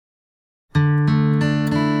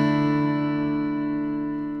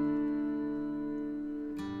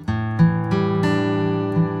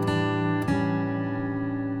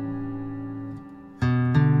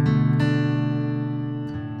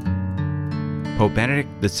Pope Benedict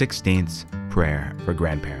XVI's prayer for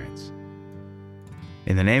grandparents.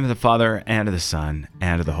 In the name of the Father, and of the Son,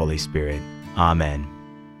 and of the Holy Spirit. Amen.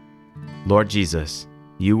 Lord Jesus,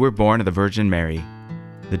 you were born of the Virgin Mary,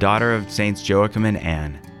 the daughter of Saints Joachim and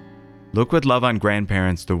Anne. Look with love on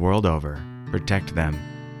grandparents the world over. Protect them.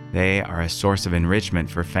 They are a source of enrichment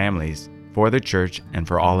for families, for the Church, and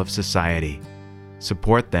for all of society.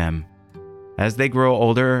 Support them. As they grow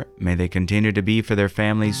older, may they continue to be for their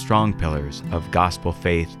families strong pillars of gospel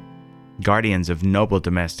faith, guardians of noble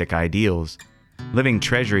domestic ideals, living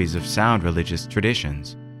treasuries of sound religious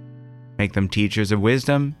traditions. Make them teachers of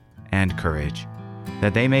wisdom and courage,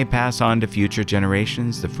 that they may pass on to future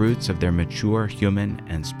generations the fruits of their mature human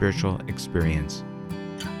and spiritual experience.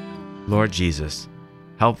 Lord Jesus,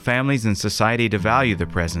 help families and society to value the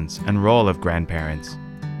presence and role of grandparents.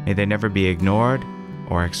 May they never be ignored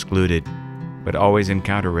or excluded, but always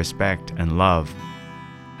encounter respect and love.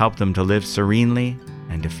 Help them to live serenely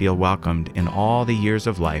and to feel welcomed in all the years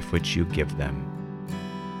of life which you give them.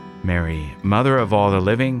 Mary, Mother of all the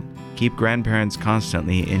living, keep grandparents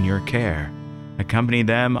constantly in your care. Accompany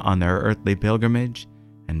them on their earthly pilgrimage,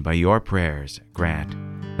 and by your prayers grant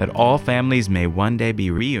that all families may one day be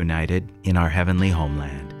reunited in our heavenly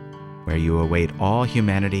homeland, where you await all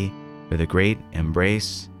humanity for the great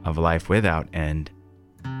embrace of life without end.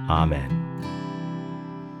 Amen.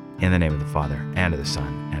 In the name of the Father, and of the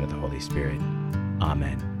Son, and of the Holy Spirit.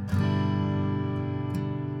 Amen.